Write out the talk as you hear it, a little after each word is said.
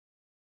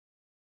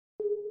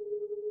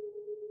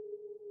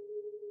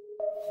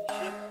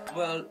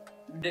Well,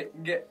 they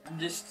get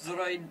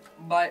destroyed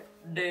by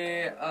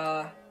the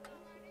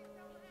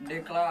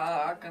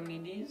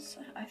Archimedes,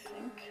 I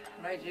think.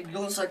 Right? It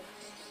goes like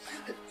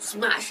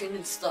smashing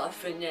and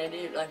stuff, and then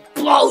it like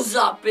blows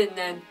up, and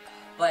then,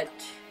 but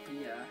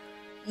yeah.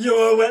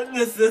 You'll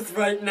witness this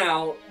right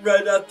now,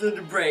 right after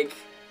the break.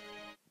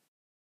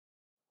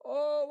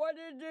 Oh, what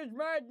is this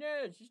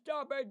madness?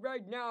 Stop it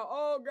right now.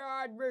 Oh,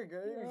 God,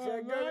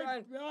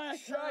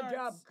 shut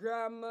up,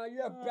 Grandma.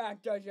 Your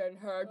back doesn't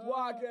hurt.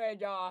 Walk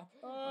it off.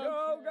 Okay.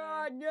 No,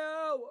 God,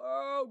 no.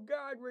 Oh,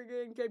 God, we're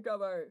getting tipped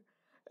over.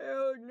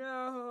 Oh,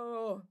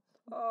 no.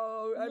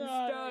 Oh, I'm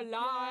still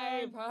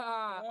alive.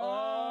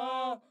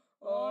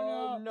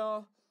 Oh,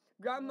 no.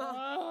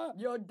 Grandma,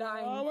 you're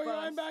dying first. We're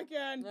going back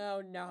in.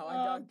 No,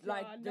 I don't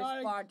like this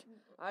part.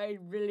 I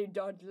really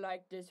don't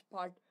like this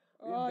part.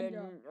 He's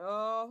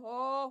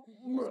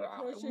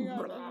pushing us.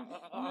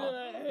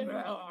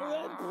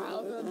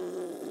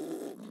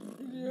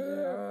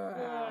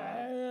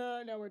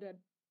 Now we're dead.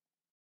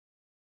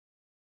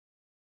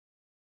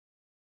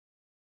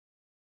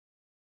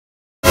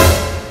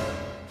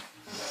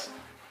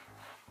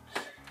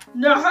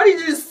 Now, how do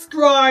you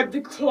describe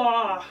the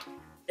claw?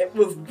 It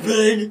was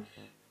big,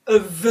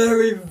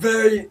 very,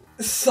 very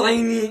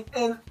shiny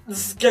and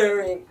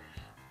scary.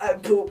 I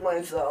pooped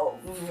myself.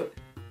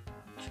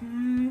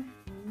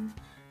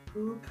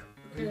 Poop.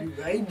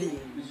 Ready.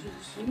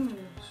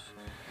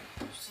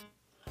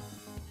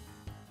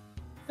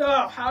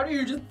 So, how do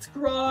you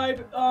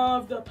describe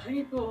the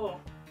people?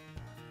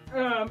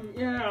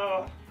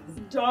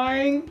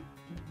 Dying?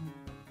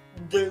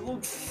 They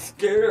look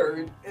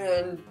scared,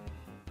 and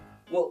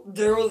well,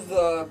 there was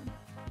a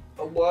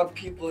lot of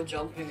people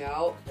jumping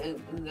out,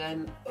 and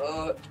then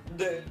I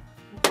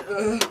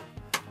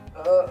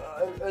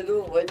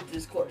don't like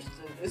this question.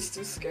 It's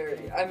too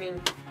scary. I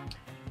mean,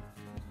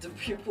 the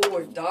people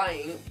were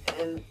dying,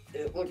 and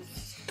it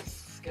looks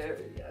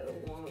scary. I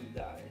don't want to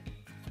die.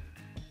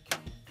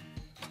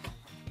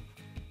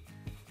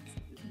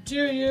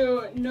 Do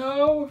you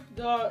know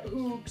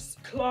whose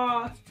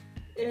claw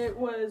it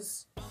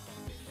was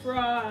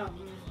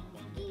from?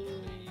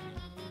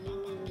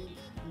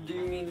 Do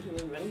you mean who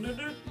invented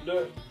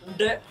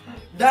it?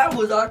 That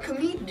was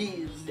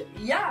Archimedes.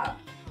 Yeah,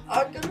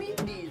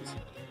 Archimedes.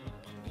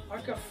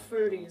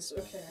 Archimedes,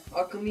 okay.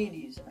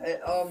 Archimedes.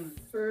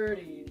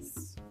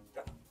 Archimedes.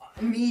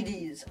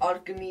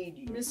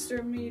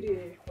 Mr.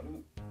 Meaty.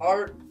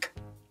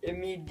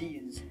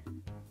 Archimedes.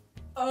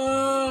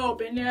 Oh,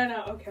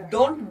 banana, okay.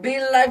 Don't be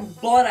like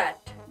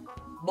Borat.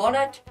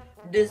 Borat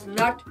does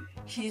not,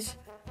 he's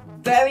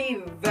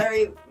very,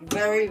 very,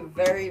 very,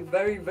 very,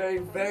 very, very,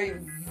 very,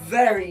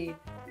 very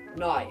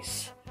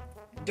nice.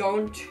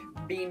 Don't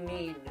be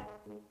mean.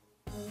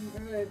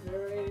 Very,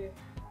 very,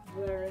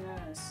 very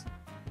nice.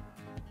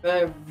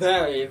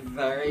 Very,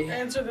 very.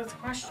 Answer this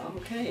question.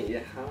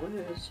 Okay,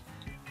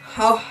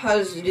 how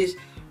has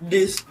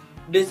this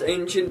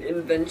ancient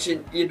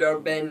invention either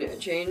been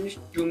changed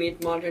to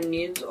meet modern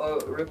needs or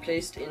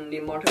replaced in the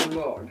modern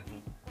world?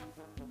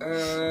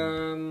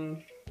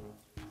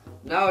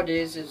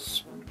 Nowadays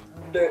it's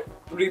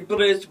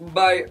replaced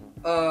by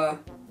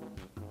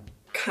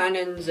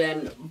cannons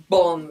and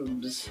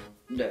bombs.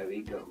 There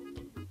we go.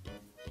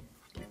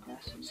 Your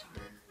glasses.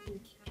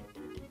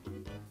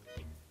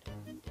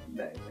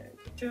 Very.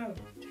 Joe.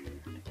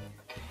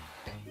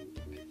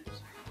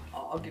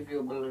 I'll give you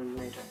a balloon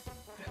later.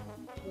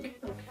 Okay.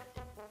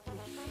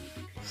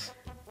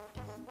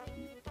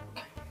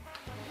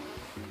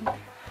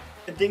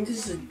 I think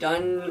this is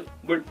done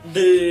with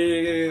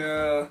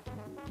the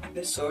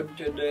episode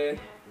today.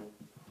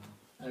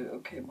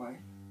 Okay, bye.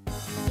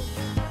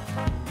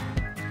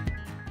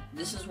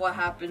 This is what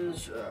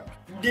happens.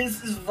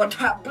 This is what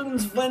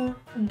happens when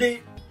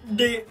the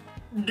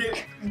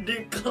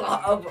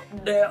club,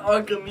 the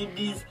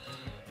Archimedes,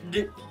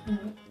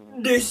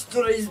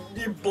 destroys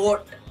the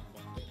boat.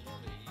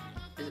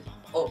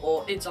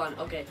 Oh, it's on.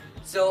 Okay,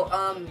 so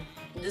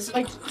this is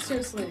like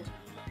seriously.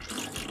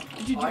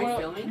 Did you Are you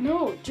filming?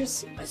 No,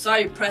 just. I saw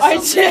you press I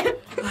something.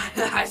 did.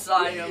 I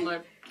saw you. I'm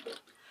like,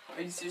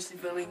 are you seriously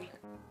filming?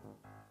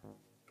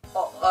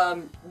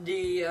 Oh,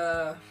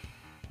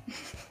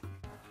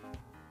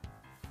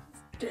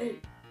 Okay.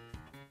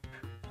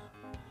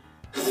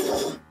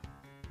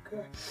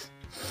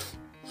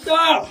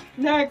 So,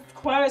 next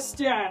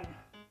question.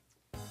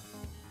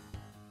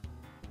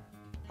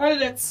 How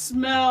did it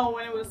smell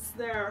when it was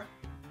there?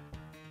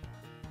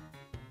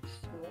 It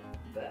smelled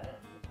bad.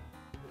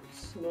 It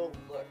smelled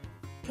like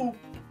poop.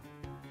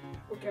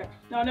 Okay,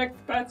 now next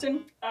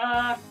question.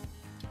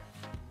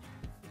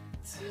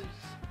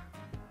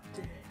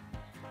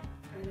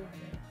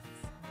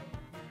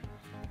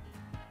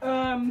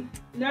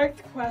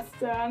 Next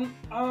question.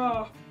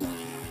 No,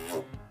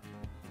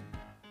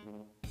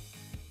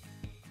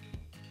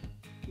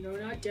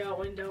 not that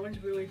one. That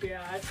one's really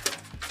bad.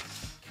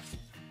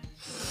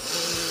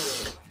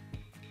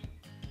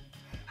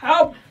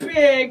 How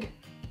big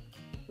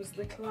was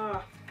the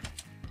claw?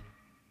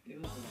 It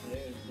was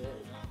very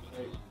big.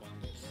 Like,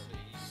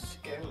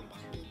 scary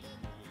too.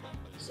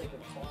 It's like a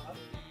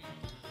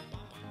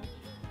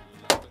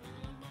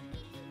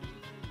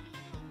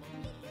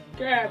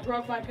Okay, I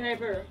broke my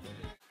paper.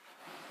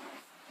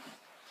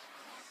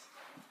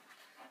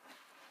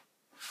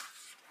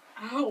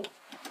 Ow.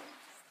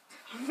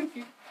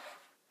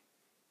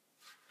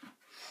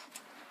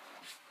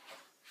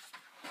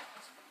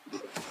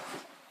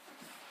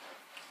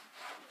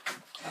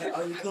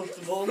 Are you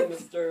comfortable,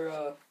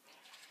 Mr.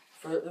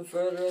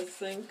 Further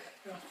think?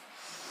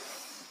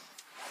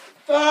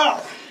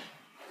 Ah!